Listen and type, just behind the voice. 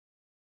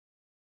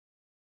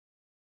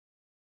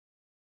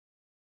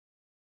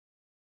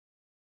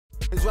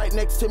It's right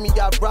next to me,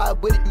 I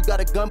ride with it. You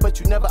got a gun, but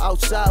you never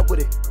outside with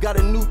it. Got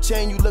a new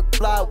chain, you look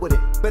fly with it.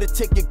 Better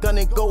take your gun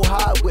and go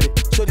hide with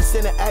it. Shorty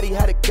sent an addy,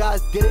 how the guys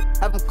get it.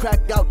 Have them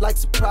cracked out like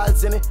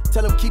surprise in it.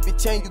 Tell them keep your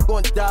chain, you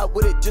gon' die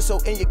with it. Just so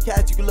in your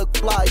cash you can look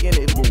fly in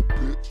it.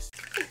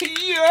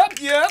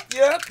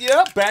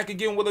 Yep. Back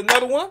again with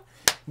another one.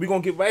 We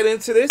gonna get right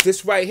into this.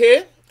 This right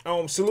here.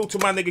 Salute to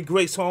my nigga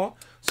Grace Horn.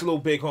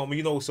 Salute big homie.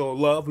 You know it's all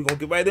love. We gonna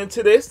get right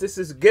into this. This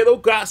is Ghetto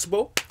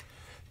Gospel.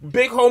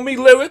 Big homie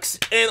lyrics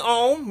and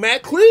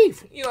Matt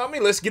Cleev. You know what I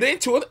mean? Let's get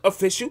into it.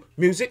 Official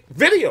music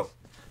video.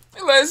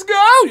 And let's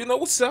go. You know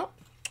what's up.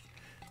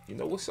 You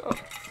know what's up.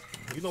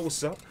 You know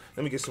what's up.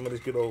 Let me get some of this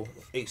good old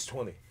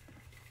H20.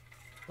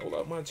 Hold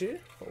up, my G.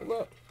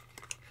 Hold up.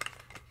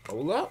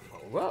 Hold up.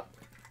 Hold up.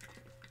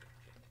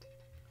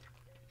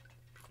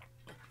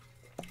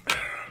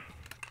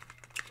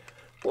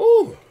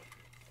 Ooh.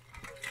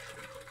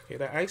 Hear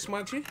that ice,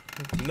 my G?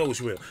 You know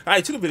it's real.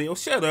 Alright, to the video.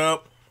 Shut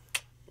up.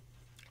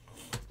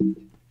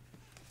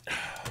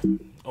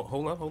 Oh,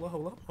 hold up.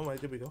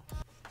 Alright, there we go.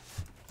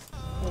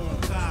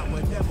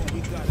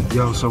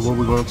 Yo, so what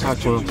we gonna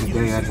touch on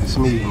today at this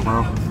meeting,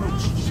 bro?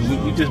 So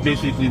we just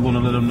basically want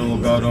to let them know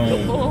about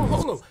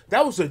Hold on.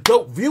 That was a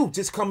dope view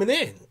just coming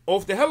in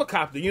off the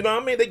helicopter. You know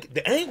what I mean?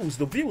 The angles,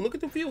 the view. Look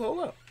at the view.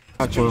 Hold up.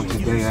 Touch on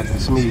today at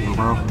this meeting,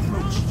 bro.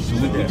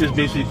 So we just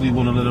basically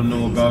want to let them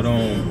know about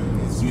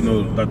you know,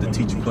 about the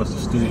teacher plus the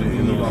student.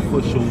 You know, I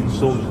push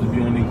soldiers to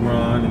be on their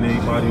grind and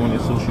everybody on their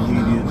social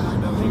media.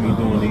 I mean,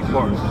 doing their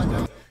part.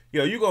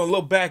 Yo, you're gonna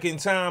look back in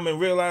time and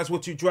realize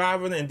what you're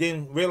driving, and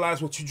then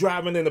realize what you're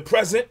driving in the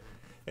present,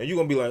 and you're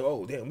gonna be like,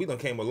 oh damn, we done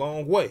came a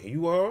long way.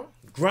 You heard?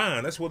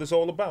 Grind, that's what it's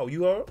all about.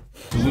 You heard?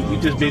 We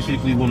just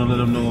basically want to let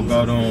them know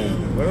about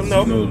you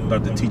know,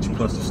 about the teacher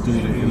plus the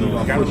student. You know,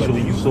 I push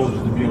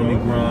soldiers to be on their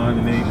grind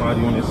and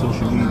everybody on their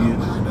social media. I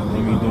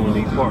mean, doing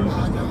their part.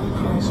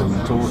 So we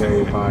told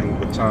everybody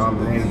what time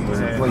and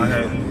everything. I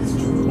had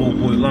old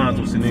boy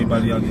Lonzo send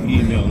everybody out the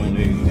email on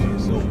everything.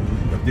 So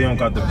if they don't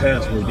got the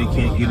password, they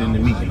can't get in the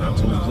meeting. I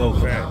told Zoe,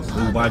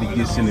 nobody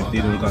gets in if they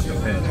don't got the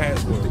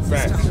password.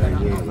 Facts.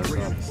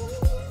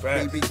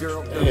 Baby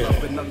girl, the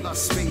love and the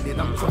lust faded.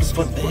 I'm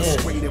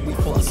frustrated. We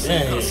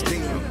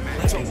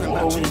frustrated.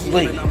 Always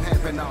late. Hey,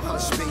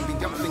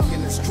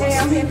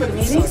 I'm here for the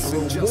meeting.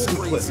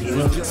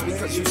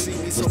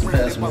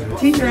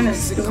 Teacher and a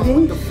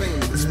student.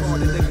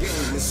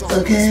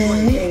 Okay.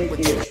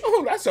 Thank you.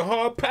 Oh, that's a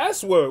hard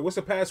password. What's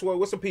a password?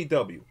 What's a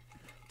PW?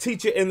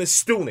 Teacher and the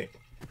student.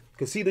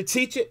 Cause he the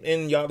teacher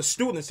and y'all the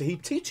students, and he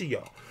teaching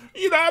y'all.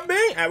 You know what I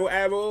mean?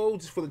 Arrow,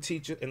 just for the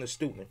teacher and the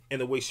student,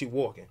 and the way she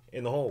walking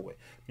in the hallway.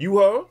 You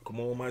heard? Come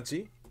on, my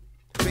G.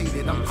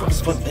 I'm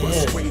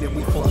frustrated.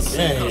 We always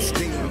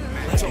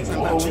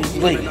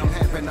late.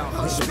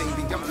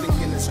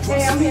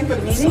 Hey, I'm here for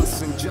the meeting. What's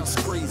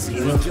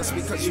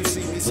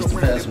the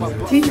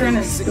password? Teacher and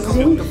a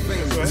student.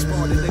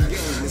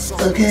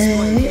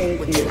 Okay.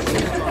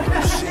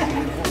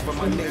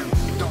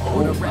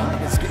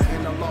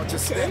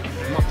 Thank you.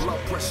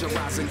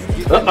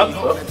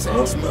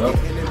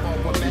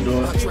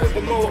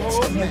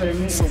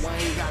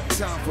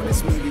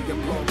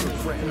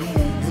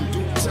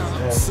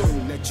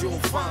 Soon that you'll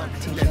find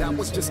that I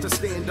was just a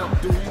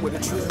stand-up dude with a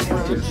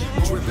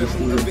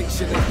driven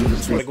motivation. I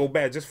want to go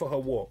back just for her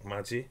walk,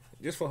 my G.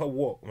 Just for her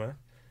walk, man.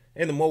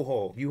 And the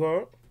mohawk. You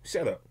heard?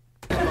 Shut up.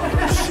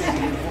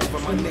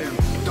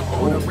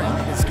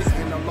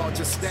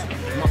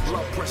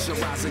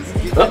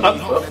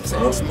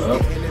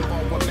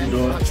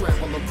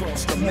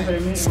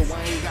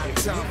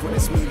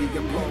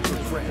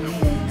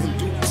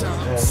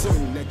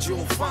 Soon that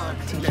you'll find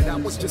that I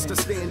was just a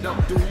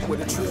stand-up dude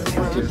with a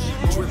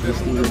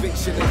driven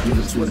motivation and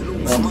dudes with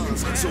loose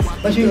minds. So I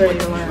What you ready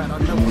to learn?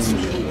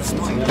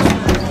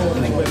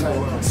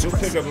 Your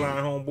pickup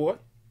line, homeboy.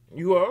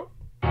 You heard?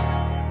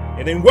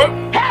 It didn't work.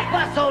 Help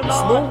us, oh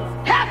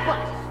Lord. Help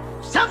us.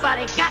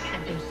 Somebody got to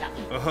do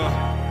something.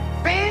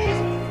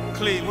 Friends,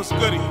 Cleev, what's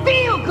goody?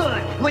 feel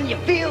good. When you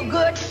feel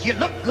good, you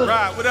look good.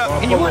 Right, what up?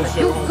 And you want to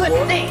do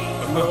good things.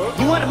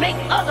 You want to make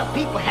other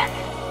people happy.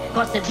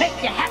 Because it makes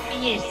you happy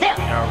yourself.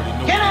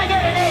 Can I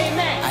get an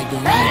amen?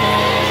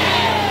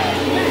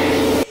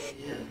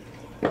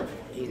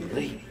 He's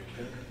late.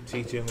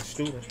 Teacher and the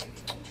student.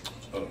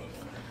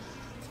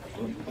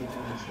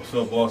 What's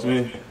up, boss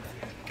man?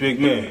 Big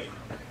man.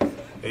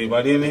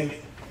 Everybody in there?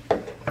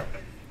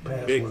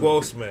 Big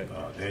boss man.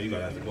 Oh, damn, you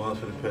gotta ask the boss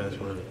for the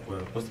password.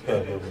 What's the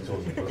password we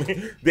told you, bro?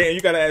 Damn,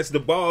 you gotta ask the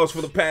boss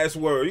for the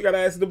password. You gotta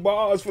ask the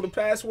boss for the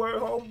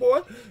password,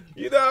 homeboy.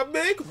 You know what I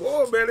mean? Come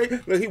on,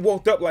 man. Look, he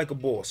walked up like a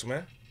boss,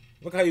 man.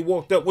 Look how he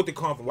walked up with the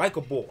confidence, like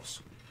a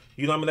boss.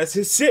 You know what I mean? That's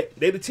his shit.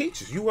 They the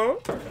teachers. You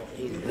heard?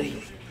 He's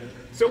late.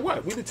 So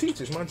what? We the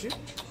teachers, my G.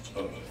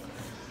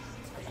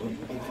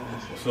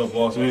 What's up,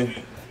 boss man?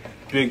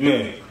 Big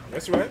man.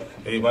 That's right.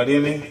 Everybody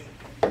in there?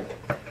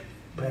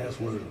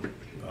 Password.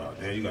 Oh,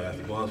 damn, you gotta ask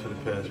the boss for the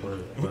password.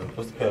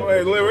 What's the password? Oh,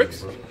 hey,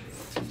 lyrics.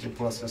 Teacher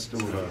plus the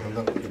student.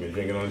 You've been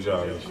drinking on the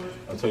job.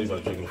 I told you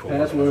about drinking for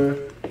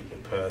Password.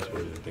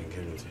 password has been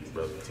given to you,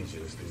 brother. Teacher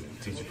and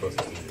student. Teacher plus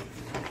the student.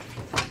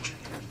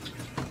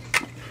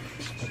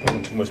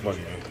 Too much money,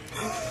 man.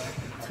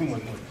 Too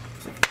much money.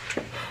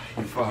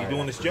 You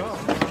doing this job.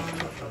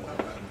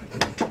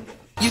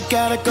 You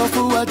gotta go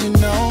for what you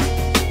know.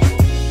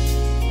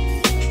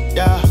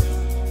 Yeah.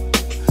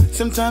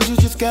 Sometimes you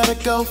just gotta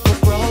go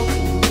for broke.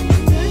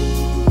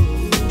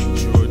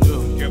 Sure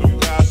do. Ghetto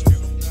gospel.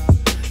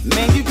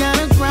 Man, you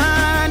gotta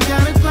grind,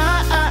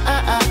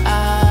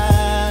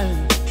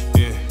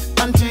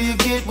 Yeah. until you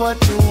get what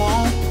you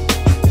want.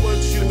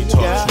 Let me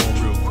talk to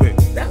him real quick.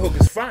 That hook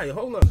is fire.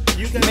 Hold up.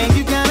 You got Man,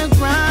 you gotta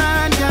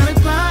grind,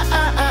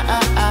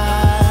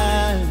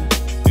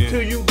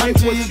 till you get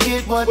until what you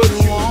get what what you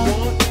you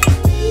want.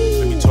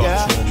 Let me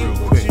talk to him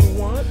real quick. you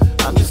want.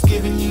 I'm just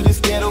giving you this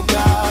ghetto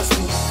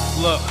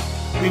gospel. Look,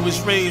 we was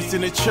raised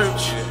in the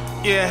church.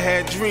 Yeah, I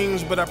had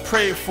dreams, but I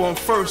prayed for them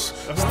first.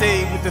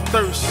 Stayed with the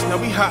thirst. Now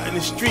we hot in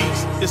the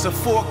streets. It's a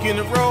fork in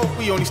the road.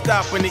 We only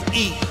stopping to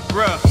eat.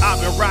 Bruh, I've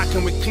been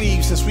rocking with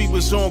Cleev since we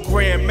was on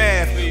Grand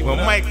Math. When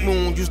Mike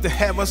Moon used to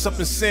have us up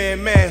in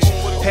Sand Mash.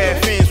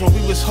 Had fans when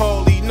we was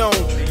hardly known.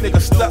 Nigga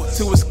stuck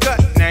to his gut,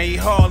 now he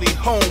hardly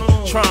home.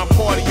 Tryin'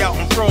 party out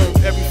in Rome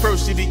every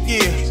first of the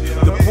year.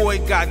 The boy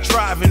got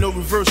driving, no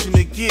reversing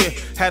the gear.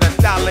 Had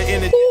 $1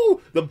 in it.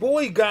 Ooh, the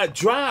boy got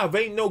drive.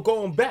 Ain't no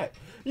going back.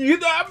 You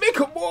know what I mean?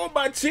 Come on,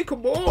 my chick.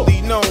 Come on.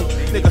 Hardly known.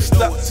 Nigga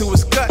stuck to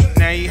his gut,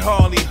 now he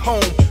hardly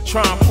home.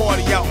 Tryin'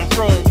 party out in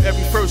Rome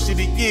every first of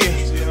the year.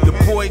 The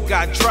boy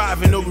got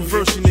driving, no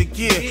reversing the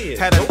gear.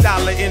 Had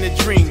 $1 in a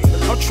dream.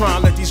 I'm trying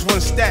to let these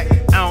ones stack.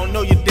 I don't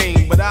know your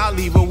dame, but I'll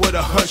leave her with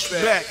a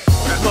hunchback.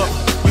 Look,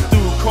 we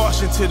threw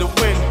caution to the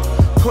wind.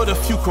 Put a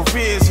few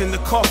careers in the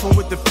coffin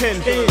with the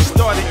pen.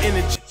 Started in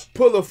the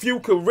Pull a few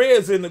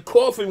careers in the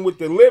coffin with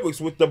the lyrics,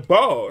 with the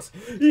bars.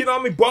 You know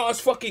what I mean? Bars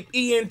fucking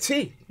ENT.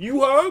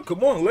 You heard?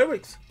 Come on,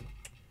 lyrics.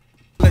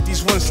 let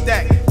these ones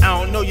stack. I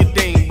don't know your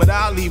dame, but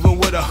I'll leave her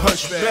with a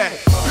hunchback.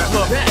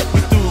 Look,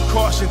 we threw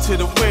caution to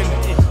the wind.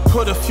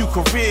 Put a few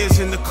careers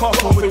in the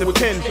coffin with the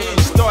pen.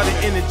 Started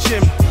in the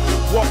gym,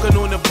 walking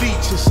on the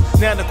beaches.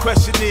 Now the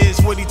question is,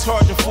 what he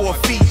charging for a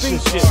feature?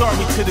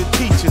 Sorry to the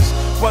teachers,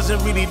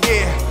 wasn't really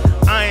there.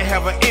 I ain't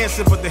have an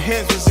answer, but the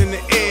hands was in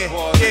the air.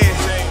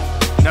 Yeah.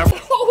 Now,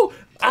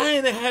 I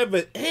ain't have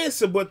an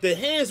answer, but the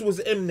hands was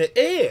in the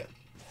air.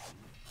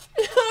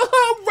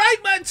 All right,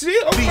 my G.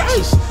 All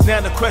right.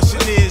 Now the question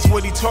is,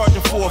 what he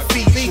charging for a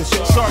feature?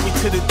 Sorry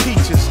to the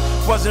teachers,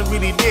 wasn't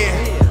really there.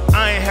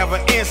 I ain't have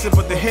an answer,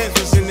 but the hands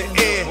was in the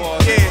air.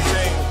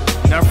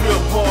 Yeah. Now real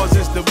bars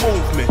is the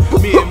movement.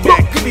 Me and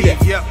Matt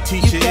Cleev, yep,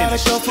 teacher You gotta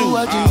in the go for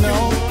what you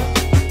know.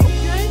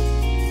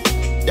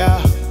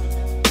 Yeah.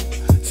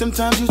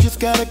 Sometimes you just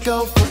gotta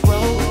go for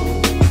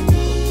broke.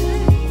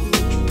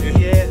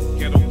 Yeah.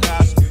 Ghetto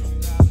gospel.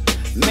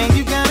 Man,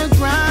 you gotta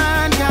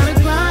grind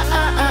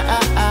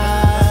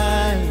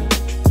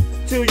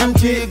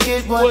until you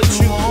get what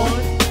you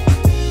want.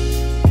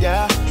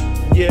 Yeah.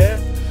 Yeah.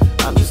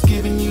 I'm just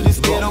giving you this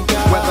ghetto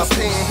Whether gospel.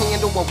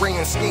 panhandle or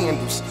ran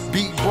scandals,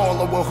 beat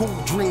baller or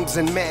who dreams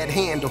and mad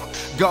handle.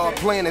 God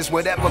plan is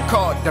whatever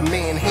card the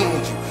man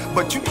hands you,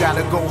 but you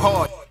gotta go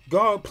hard.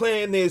 God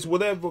plan is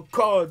whatever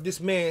card this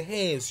man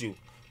hands you,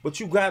 but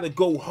you gotta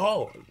go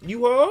hard.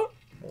 You heard?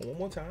 One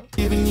more time.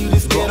 Giving you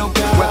this ghetto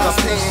Whether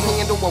gospel.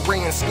 panhandle or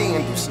ran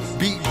scandals,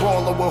 beat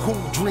baller or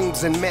who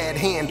dreams and mad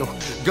handle.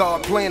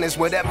 God plan is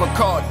whatever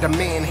card the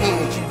man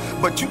hands you,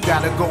 but you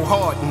gotta go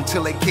hard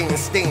until they can't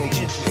stand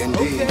you.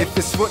 Indeed, if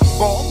it's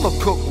football or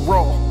cook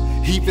raw,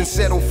 even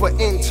settle for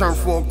intern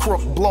for a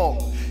crook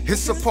blog.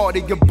 It's a part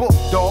of your book,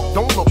 dog.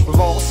 Don't look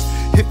lost.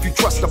 If you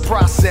trust the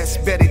process,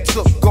 bet it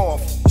took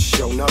off.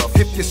 Show enough.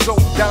 If you're so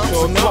down,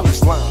 some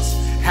clotheslines.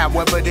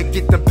 However, to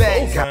get the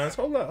bag.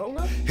 Hold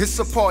up. It's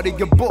a part of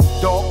your book,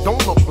 dog.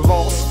 Don't look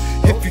lost.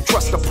 If you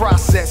trust the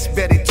process,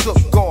 bet it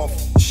took off.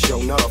 Show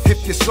enough.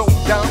 If you're so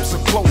down,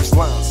 some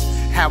clotheslines.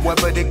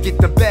 However, to get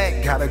the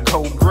bag, gotta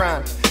go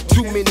grind.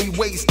 Too many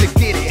ways to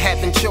get it,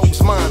 haven't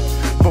chose mine.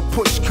 But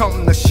push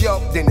come to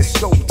shove, then it's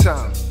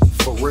showtime.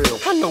 For real.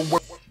 I know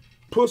what.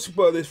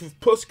 But if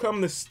push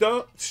come to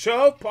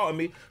shove, pardon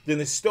me, then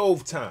it's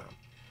stove time.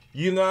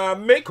 You know I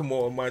make them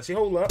all, my G.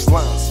 Hold up.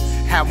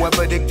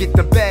 However, to get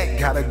the bag,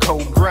 gotta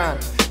go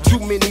grind. Too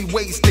many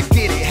ways to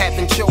get it,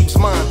 haven't chose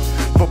mine.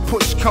 But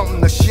push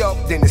come to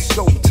shove, then it's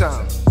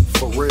showtime.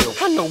 For real.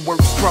 I know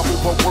work's trouble,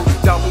 but work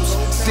doubles.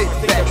 Sit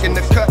back in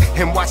the cut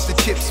and watch the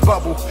chips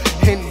bubble.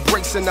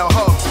 Embracing the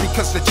hugs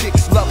because the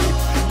chicks love you.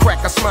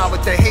 Crack a smile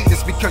at the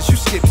haters because you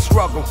skip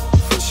struggle.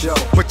 For sure.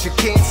 But you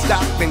can't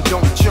stop and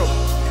don't choke.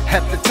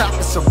 At the top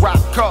it's a rock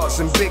cars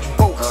and big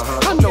boats.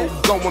 I know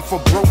going for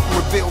broke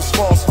reveals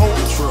false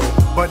hopes. True.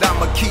 But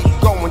I'ma keep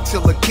going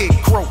till the kid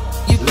croak.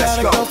 You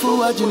Let's gotta go for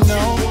what you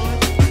know.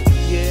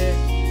 Yeah.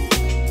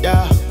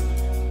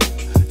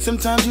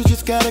 Sometimes you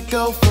just gotta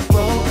go for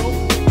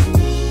broke.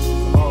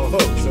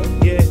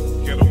 Yeah.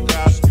 Ghetto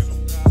gospel.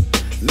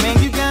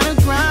 Man, you gotta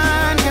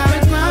grind.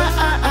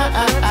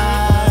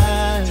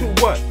 To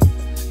what?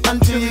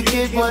 Until you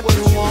get what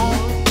you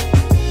want.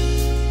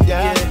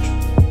 Yeah.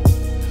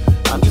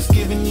 I'm just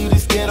giving you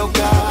this ghetto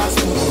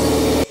gospel.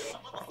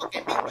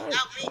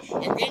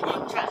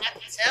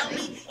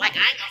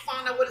 back. I ain't gonna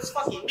find out what his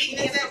fucking meeting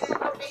is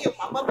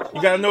at.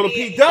 You gotta know the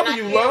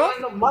PW,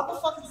 love. No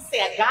motherfucker to say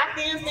a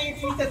goddamn thing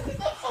to me.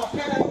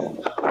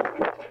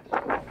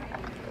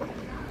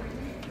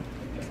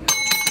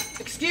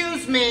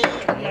 Excuse me.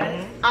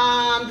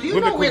 Yes. Do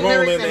you know where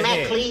Lyrics and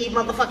Matt Cleev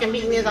motherfucking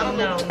meeting is? I don't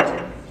know.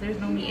 There's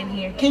no meeting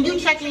here. Can you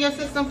check in your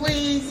system,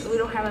 please? We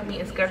don't have a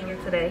meeting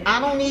scheduled today. I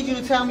don't need you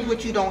to tell me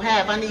what you don't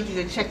have. I need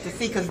you to check to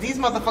see, because these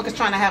motherfuckers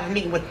trying to have a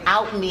meeting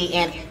without me,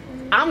 and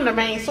I'm the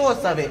main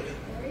source of it.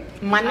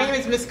 My name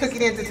is Miss Cookie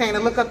the Entertainer.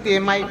 Look up there.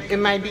 It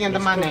might be under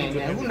my name.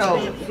 Man. Who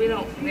knows?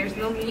 There's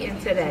no meeting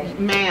today.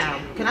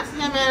 Ma'am, can I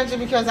see your manager,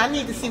 because I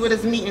need to see where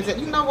this meeting is at.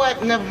 You know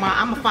what? Never mind.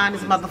 I'm gonna find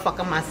this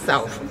motherfucker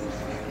myself.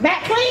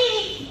 Matt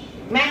Cleev!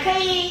 Matt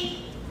Cleev!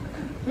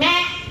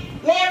 Matt,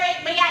 Larry,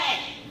 where y'all at?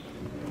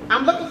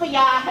 I'm looking for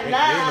y'all. Hello.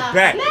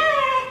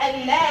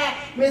 Hello.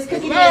 Miss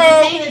Cookie the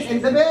Entertainer's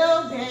in the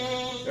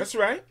building. That's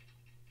right.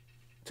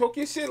 Talk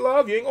your shit,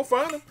 love. You ain't gonna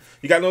find them.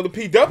 You gotta know the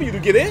PW to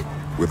get in.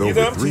 With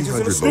over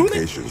 300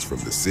 locations from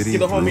the city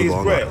through Long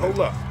Island, hold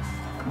up.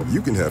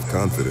 You can have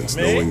confidence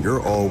knowing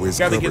you're always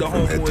covered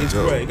from head to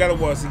toe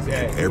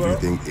and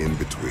everything in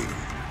between.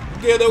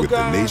 With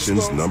the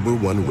nation's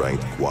 #1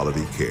 ranked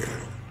quality care.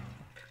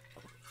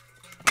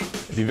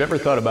 If you've ever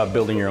thought about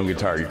building your own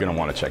guitar, you're going to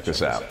want to check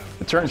this out.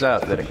 It turns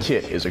out that a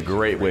kit is a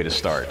great way to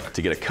start,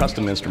 to get a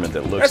custom instrument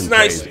that looks and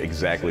plays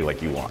exactly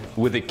like you want.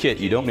 With a kit,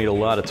 you don't need a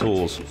lot of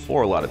tools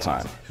or a lot of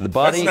time. The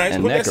body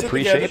and neck are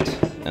pre-shaped,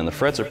 and the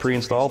frets are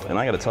pre-installed, and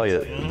I got to tell you,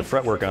 the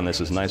fretwork on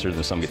this is nicer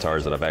than some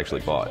guitars that I've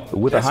actually bought.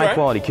 With a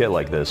high-quality kit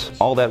like this,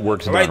 all that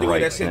work's done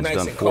right, and it's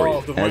done for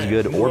you, as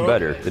good or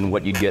better than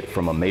what you'd get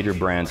from a major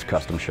brand's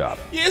custom shop.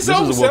 This is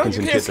a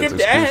Wilkinson kit that's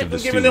exclusive to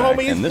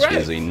StewMac, and this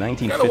is a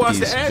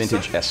 1950s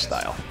vintage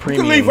S-style.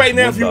 Premium leave right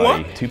now if you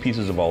body, want. 2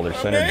 pieces of alder,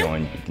 center joint.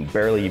 You can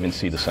barely even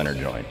see the center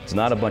joint. It's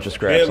not a bunch of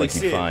scraps like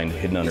you find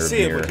hidden under a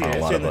mirror on a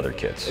lot of other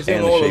kits.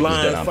 And the shape is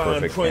done on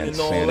perfect and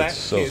sanded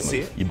so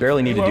smooth. You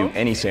barely need to do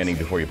any sanding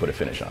before you put a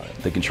finish on it.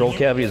 The control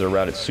cavities are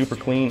routed super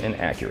clean and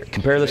accurate.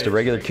 Compare this to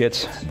regular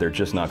kits, they're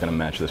just not going to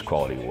match this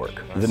quality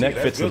work. The neck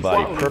fits the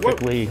body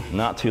perfectly,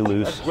 not too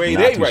loose,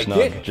 not too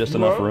snug, just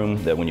enough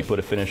room that when you put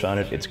a finish on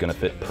it, it's going to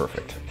fit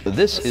perfect.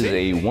 This is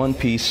a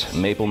one-piece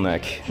maple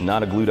neck,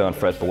 not a glued-on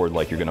fretboard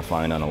like you're going to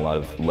find on a lot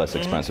of less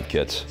expensive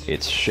kits.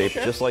 It's shaped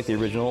just like the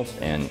originals,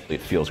 and it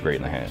feels great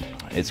in the hand.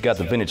 It's got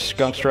the vintage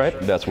skunk stripe,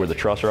 that's where the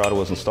truss rod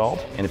was installed.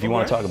 And if you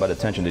want to talk about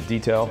attention to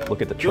detail,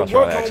 look at the truss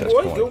rod access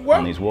point.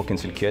 On these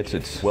Wilkinson kits,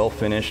 it's well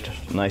finished,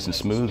 nice and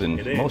smooth,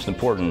 and most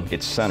important,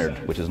 it's centered,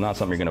 which is not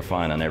something you're going to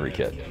find on every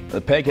kit. The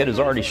peg head is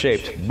already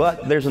shaped,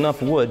 but there's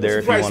enough wood there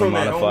if you want to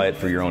modify it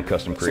for your own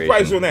custom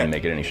creation and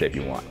make it any shape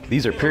you want.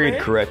 These are period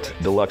correct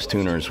deluxe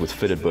tuners with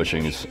fitted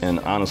bushings, and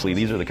honestly,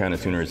 these are the kind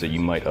of tuners that you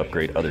might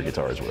upgrade other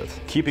guitars with.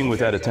 Keeping with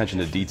that attention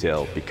to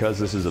detail, because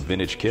this is a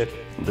vintage kit,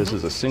 this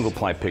is a single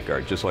ply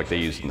pickguard just like they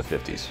used in the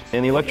 50s.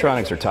 And the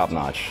electronics are top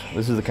notch.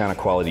 This is the kind of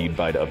quality you'd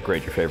buy to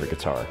upgrade your favorite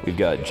guitar. We've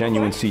got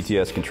genuine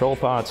CTS control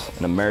pots,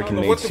 an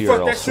American-made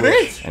CRL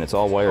switch, and it's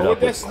all wired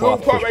up with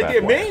cloth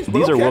pushback wire.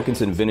 These are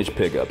Wilkinson vintage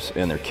pickups,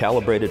 and they're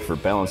calibrated for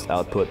balanced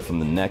output from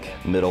the neck,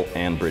 middle,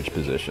 and bridge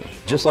position.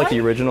 Just like the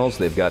originals,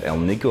 they've got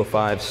Alnico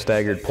 5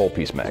 staggered pole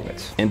piece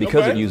magnets. And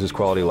because it uses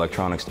quality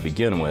electronics to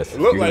begin with,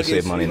 you're going to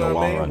save money in the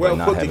long run by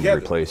not having to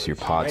replace your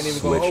pots,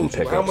 switch, and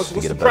pickups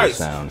to get a better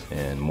sound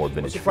and more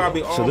vintage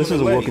feel. So this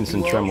is a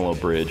Wilkinson tremolo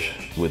bridge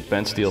with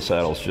bent steel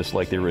saddles just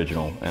like the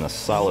original and a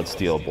solid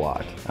steel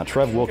block. Now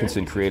Trev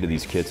Wilkinson created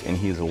these kits, and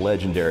he is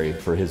legendary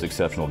for his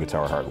exceptional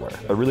guitar hardware.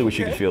 I really wish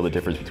you could feel the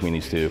difference between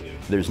these two.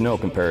 There's no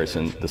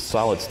comparison. The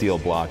solid steel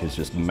block is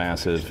just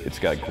massive. It's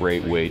got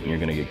great weight, and you're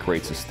going to get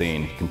great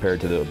sustain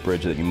compared to the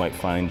bridge that you might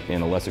find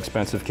in a less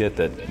expensive kit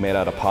that made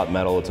out of pot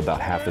metal. It's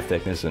about half the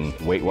thickness, and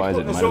weight-wise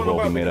it might as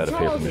well be made out of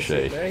paper mache.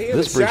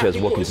 This bridge has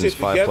Wilkinson's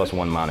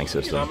 5+1 mounting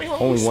system.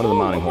 Only one of the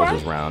mounting holes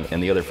is round,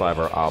 and the other 5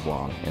 are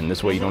oblong. And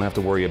this way you don't have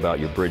to worry about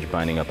your bridge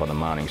binding up on the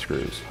mounting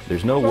screws.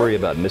 There's no worry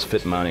about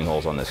misfit mounting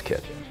holes on this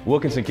kit.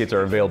 Wilkinson kits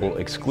are available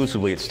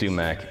exclusively at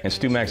StewMac, and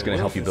StewMac's going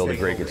to help you build a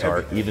great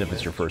guitar even if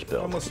it's your first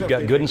build. We've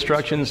got good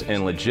instructions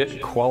and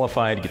legit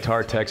qualified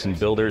guitar techs and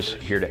builders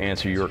here to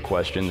answer your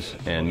questions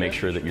and make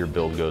sure that your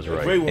build goes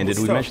right. And did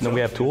we mention that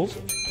we have tools?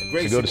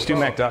 So go to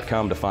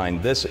StewMac.com to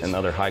find this and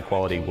other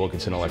high-quality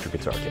Wilkinson electric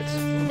guitar kits.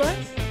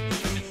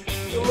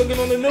 You're looking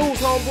on the news,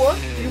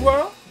 homeboy. You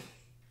are?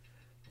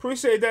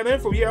 Appreciate that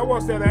info. Yeah, I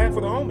watched that ad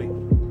for the homie.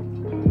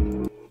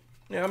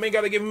 Yeah, I mean,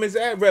 gotta give him his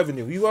ad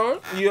revenue. You heard?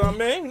 You know what I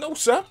mean? No,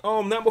 sir.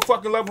 Number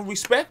fucking love and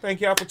respect. Thank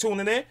y'all for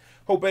tuning in.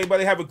 Hope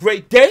everybody have a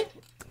great day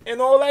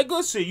and all that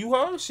good shit. You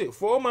heard? Shit.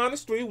 4 -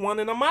 3, 1,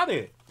 and I'm out of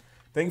here.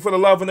 Thank you for the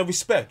love and the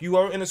respect. You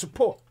heard? And the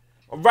support.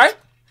 All right?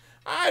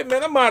 All right,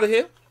 man. I'm out of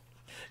here.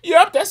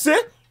 Yep, that's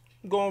it.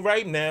 I'm going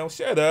right now.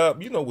 Shut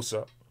up. You know what's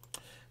up.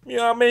 You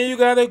know what I mean? You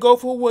gotta go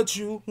for what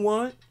you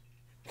want.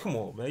 Come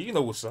on, man. You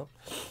know what's up.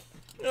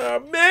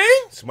 Man,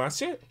 it's my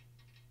shit.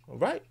 All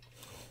right.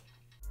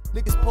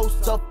 Niggas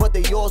post up, but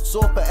they all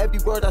soft. For every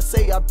word I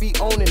say, I be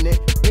owning it.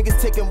 Niggas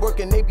taking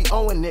work and they be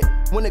owing it.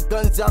 When the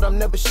gun's out, I'm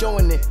never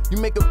showing it. You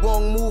make a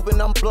wrong move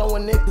and I'm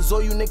blowing it. Cause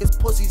all you niggas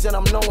pussies and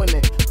I'm knowing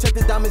it. Check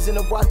the diamonds in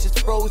the watch, it's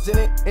frozen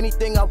it.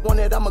 Anything I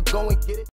wanted, I'ma go and get it.